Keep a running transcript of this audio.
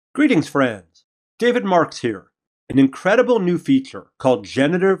Greetings, friends. David Marks here. An incredible new feature called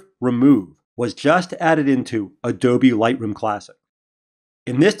Generative Remove was just added into Adobe Lightroom Classic.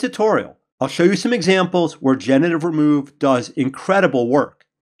 In this tutorial, I'll show you some examples where Generative Remove does incredible work,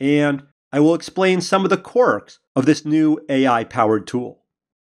 and I will explain some of the quirks of this new AI-powered tool.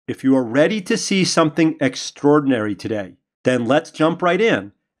 If you are ready to see something extraordinary today, then let's jump right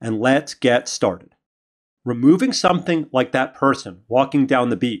in and let's get started. Removing something like that person walking down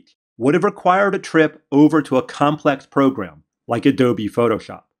the beach would have required a trip over to a complex program like Adobe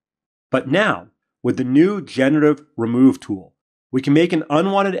Photoshop. But now, with the new Generative Remove tool, we can make an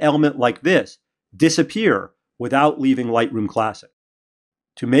unwanted element like this disappear without leaving Lightroom Classic.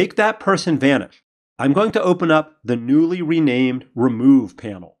 To make that person vanish, I'm going to open up the newly renamed Remove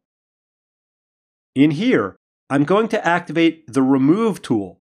panel. In here, I'm going to activate the Remove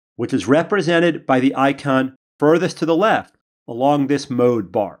tool, which is represented by the icon furthest to the left along this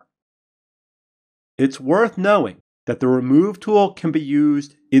mode bar. It's worth knowing that the Remove tool can be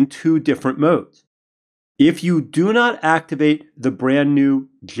used in two different modes. If you do not activate the brand new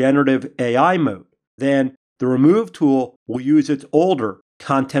Generative AI mode, then the Remove tool will use its older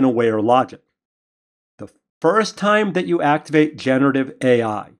content-aware logic. The first time that you activate Generative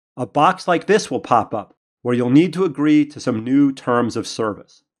AI, a box like this will pop up where you'll need to agree to some new terms of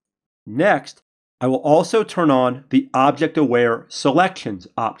service. Next, I will also turn on the Object Aware Selections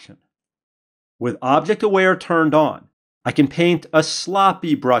option. With Object Aware turned on, I can paint a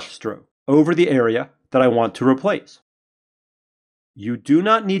sloppy brush stroke over the area that I want to replace. You do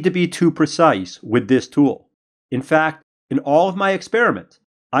not need to be too precise with this tool. In fact, in all of my experiments,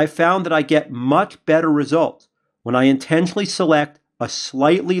 I've found that I get much better results when I intentionally select a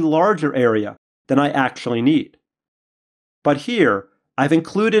slightly larger area than I actually need. But here, I've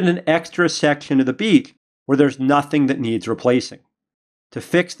included an extra section of the beach where there's nothing that needs replacing. To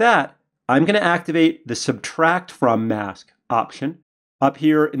fix that, I'm going to activate the Subtract From Mask option up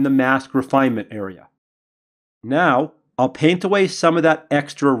here in the Mask Refinement area. Now, I'll paint away some of that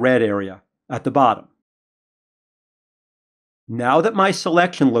extra red area at the bottom. Now that my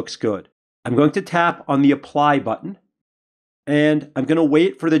selection looks good, I'm going to tap on the Apply button, and I'm going to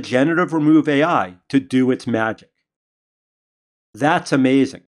wait for the Generative Remove AI to do its magic. That's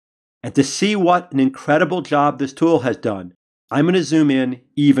amazing. And to see what an incredible job this tool has done, I'm going to zoom in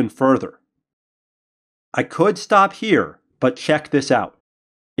even further. I could stop here, but check this out.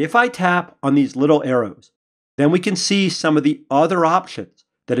 If I tap on these little arrows, then we can see some of the other options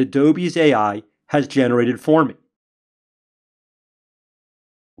that Adobe's AI has generated for me.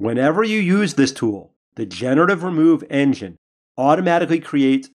 Whenever you use this tool, the Generative Remove engine automatically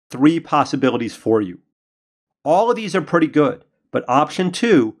creates 3 possibilities for you. All of these are pretty good, but option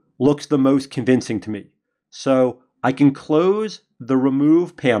 2 looks the most convincing to me. So I can close the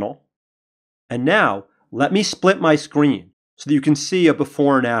Remove panel, and now let me split my screen so that you can see a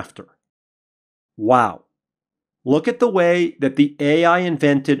before and after. Wow. Look at the way that the AI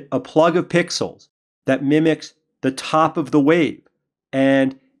invented a plug of pixels that mimics the top of the wave,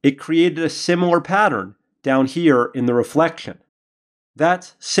 and it created a similar pattern down here in the reflection.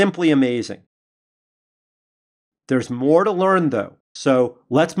 That's simply amazing. There's more to learn though, so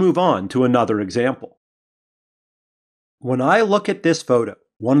let's move on to another example. When I look at this photo,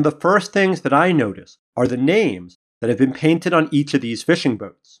 one of the first things that I notice are the names that have been painted on each of these fishing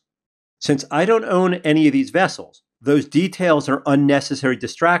boats. Since I don't own any of these vessels, those details are unnecessary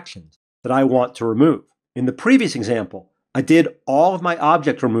distractions that I want to remove. In the previous example, I did all of my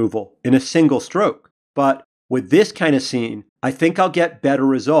object removal in a single stroke, but with this kind of scene, I think I'll get better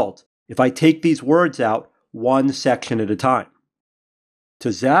results if I take these words out one section at a time.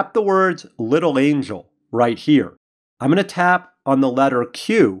 To zap the words Little Angel right here, I'm going to tap on the letter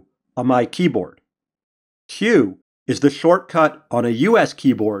Q on my keyboard. Q is the shortcut on a US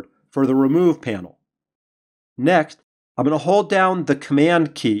keyboard for the Remove panel. Next, I'm going to hold down the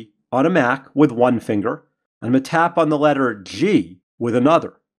Command key on a Mac with one finger, and I'm going to tap on the letter G with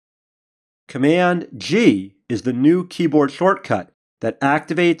another. Command G is the new keyboard shortcut that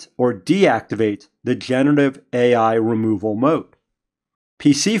activates or deactivates the Generative AI removal mode.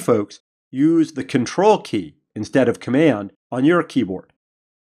 PC folks use the Control key instead of Command on your keyboard.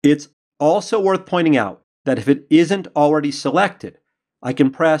 It's also worth pointing out that if it isn't already selected, I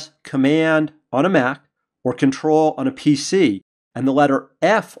can press Command on a Mac or Control on a PC and the letter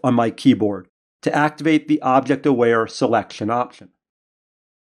F on my keyboard to activate the Object Aware Selection option.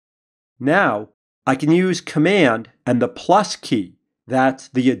 Now, I can use Command and the plus key, that's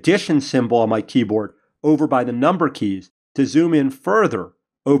the addition symbol on my keyboard, over by the number keys to zoom in further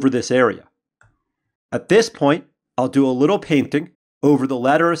over this area. At this point, I'll do a little painting over the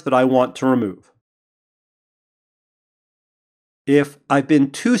letters that I want to remove. If I've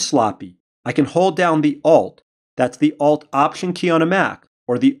been too sloppy, I can hold down the Alt, that's the Alt Option key on a Mac,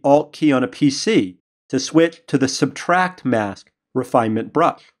 or the Alt key on a PC, to switch to the Subtract Mask refinement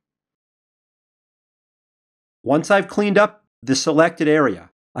brush. Once I've cleaned up the selected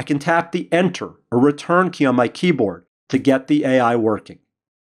area, I can tap the Enter or Return key on my keyboard to get the AI working.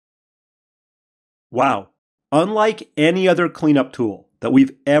 Wow, unlike any other cleanup tool that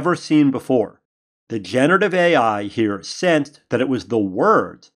we've ever seen before, the generative AI here sensed that it was the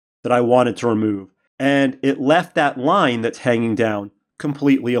words that I wanted to remove, and it left that line that's hanging down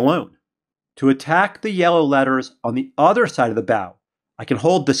completely alone. To attack the yellow letters on the other side of the bow, I can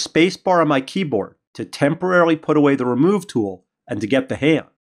hold the space bar on my keyboard to temporarily put away the remove tool and to get the hand.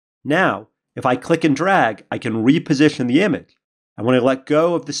 Now, if I click and drag, I can reposition the image, and when I let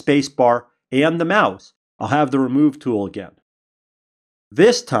go of the space bar and the mouse, I'll have the remove tool again.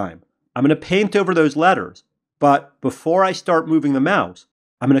 This time, I'm going to paint over those letters, but before I start moving the mouse,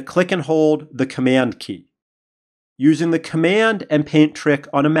 I'm going to click and hold the Command key. Using the Command and Paint trick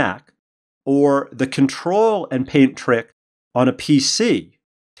on a Mac, or the Control and Paint trick on a PC,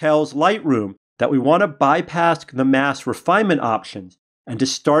 tells Lightroom that we want to bypass the mask refinement options and to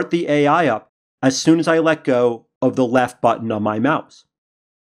start the AI up as soon as I let go of the left button on my mouse.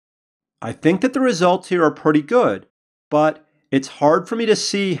 I think that the results here are pretty good, but it's hard for me to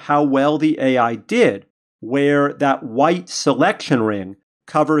see how well the AI did where that white selection ring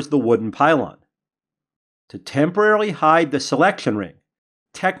covers the wooden pylon. To temporarily hide the selection ring,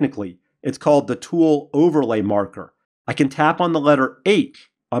 technically it's called the tool overlay marker, I can tap on the letter H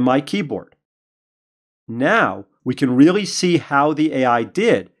on my keyboard. Now we can really see how the AI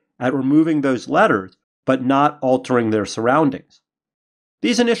did at removing those letters but not altering their surroundings.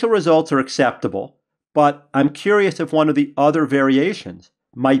 These initial results are acceptable, but I'm curious if one of the other variations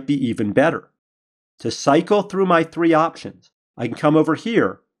might be even better. To cycle through my three options, I can come over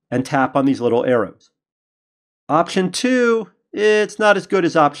here and tap on these little arrows. Option 2, it's not as good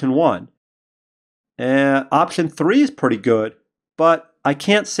as option 1. Option 3 is pretty good, but I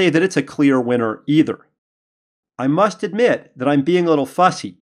can't say that it's a clear winner either. I must admit that I'm being a little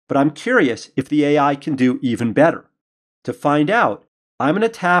fussy, but I'm curious if the AI can do even better. To find out, I'm going to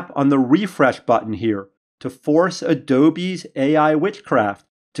tap on the refresh button here to force Adobe's AI witchcraft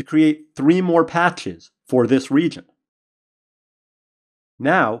to create 3 more patches for this region.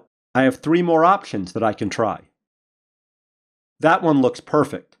 Now, I have 3 more options that I can try. That one looks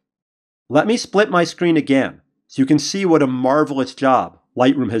perfect. Let me split my screen again so you can see what a marvelous job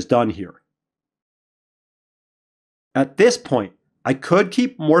Lightroom has done here. At this point, I could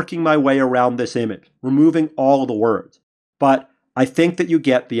keep working my way around this image, removing all of the words, but I think that you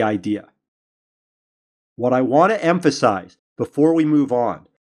get the idea. What I want to emphasize before we move on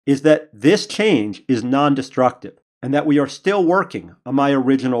is that this change is non-destructive and that we are still working on my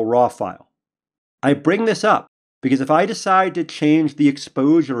original raw file. I bring this up because if I decide to change the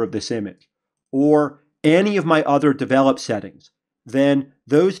exposure of this image or any of my other develop settings, then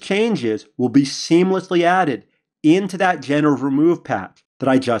those changes will be seamlessly added into that Generative Remove patch that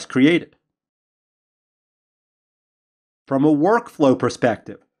I just created. From a workflow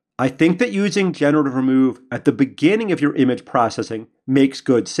perspective, I think that using Generative Remove at the beginning of your image processing makes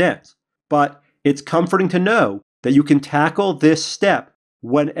good sense, but it's comforting to know that you can tackle this step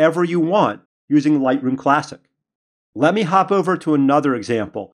whenever you want using Lightroom Classic. Let me hop over to another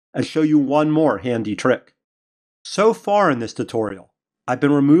example and show you one more handy trick. So far in this tutorial, I've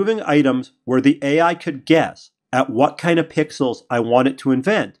been removing items where the AI could guess at what kind of pixels I want it to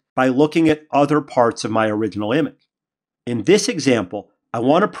invent by looking at other parts of my original image. In this example, I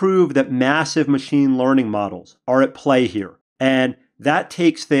want to prove that massive machine learning models are at play here, and that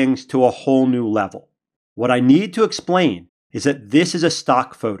takes things to a whole new level. What I need to explain is that this is a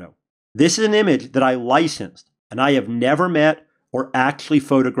stock photo. This is an image that I licensed, and I have never met or actually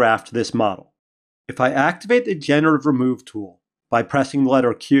photographed this model. If I activate the Generative Remove tool by pressing the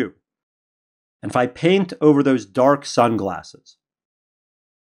letter Q, and if I paint over those dark sunglasses,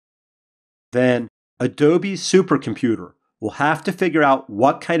 then Adobe's supercomputer will have to figure out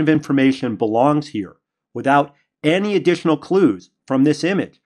what kind of information belongs here without any additional clues from this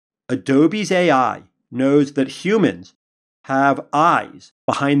image. Adobe's AI knows that humans have eyes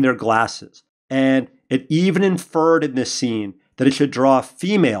behind their glasses, and it even inferred in this scene that it should draw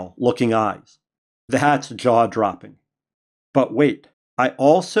female-looking eyes. That's jaw-dropping. But wait, I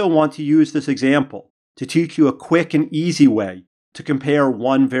also want to use this example to teach you a quick and easy way to compare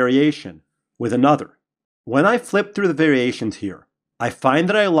one variation with another. When I flip through the variations here, I find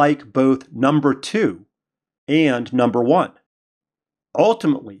that I like both number 2 and number 1.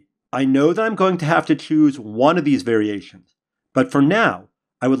 Ultimately, I know that I'm going to have to choose one of these variations, but for now,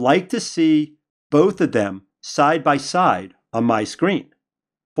 I would like to see both of them side by side on my screen.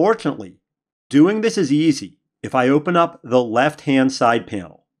 Fortunately, doing this is easy if I open up the left-hand side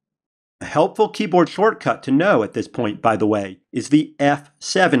panel. A helpful keyboard shortcut to know at this point, by the way, is the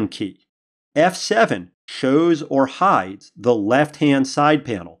F7 key. F7 shows or hides the left-hand side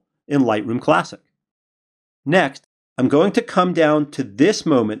panel in Lightroom Classic. Next, I'm going to come down to this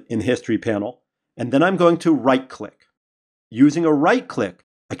moment in the History panel, and then I'm going to right-click. Using a right-click,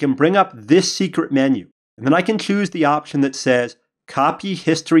 I can bring up this secret menu, and then I can choose the option that says Copy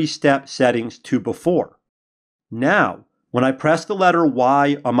History Step Settings to Before. Now, when I press the letter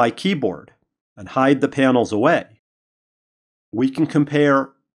Y on my keyboard and hide the panels away, we can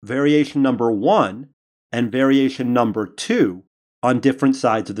compare variation number 1 and variation number 2 on different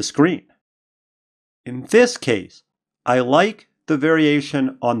sides of the screen. In this case, I like the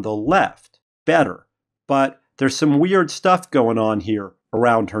variation on the left better, but there's some weird stuff going on here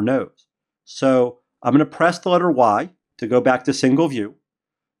around her nose. So I'm going to press the letter Y to go back to single view.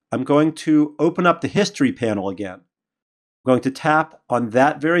 I'm going to open up the History panel again. I'm going to tap on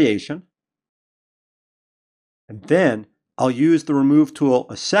that variation, and then I'll use the Remove tool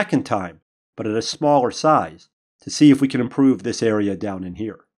a second time, but at a smaller size, to see if we can improve this area down in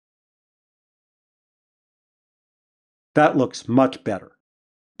here. That looks much better.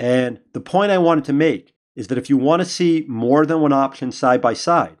 And the point I wanted to make is that if you want to see more than one option side by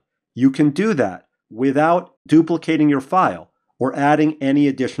side, you can do that without duplicating your file or adding any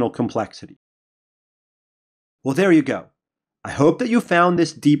additional complexity. Well, there you go. I hope that you found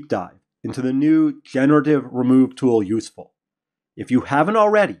this deep dive into the new Generative Remove Tool useful. If you haven't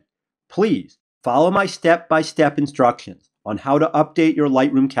already, please follow my step-by-step instructions on how to update your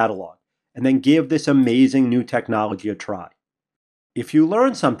Lightroom catalog and then give this amazing new technology a try. If you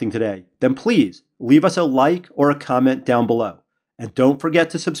learned something today, then please leave us a like or a comment down below, and don't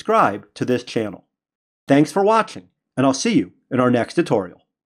forget to subscribe to this channel. Thanks for watching, and I'll see you in our next tutorial.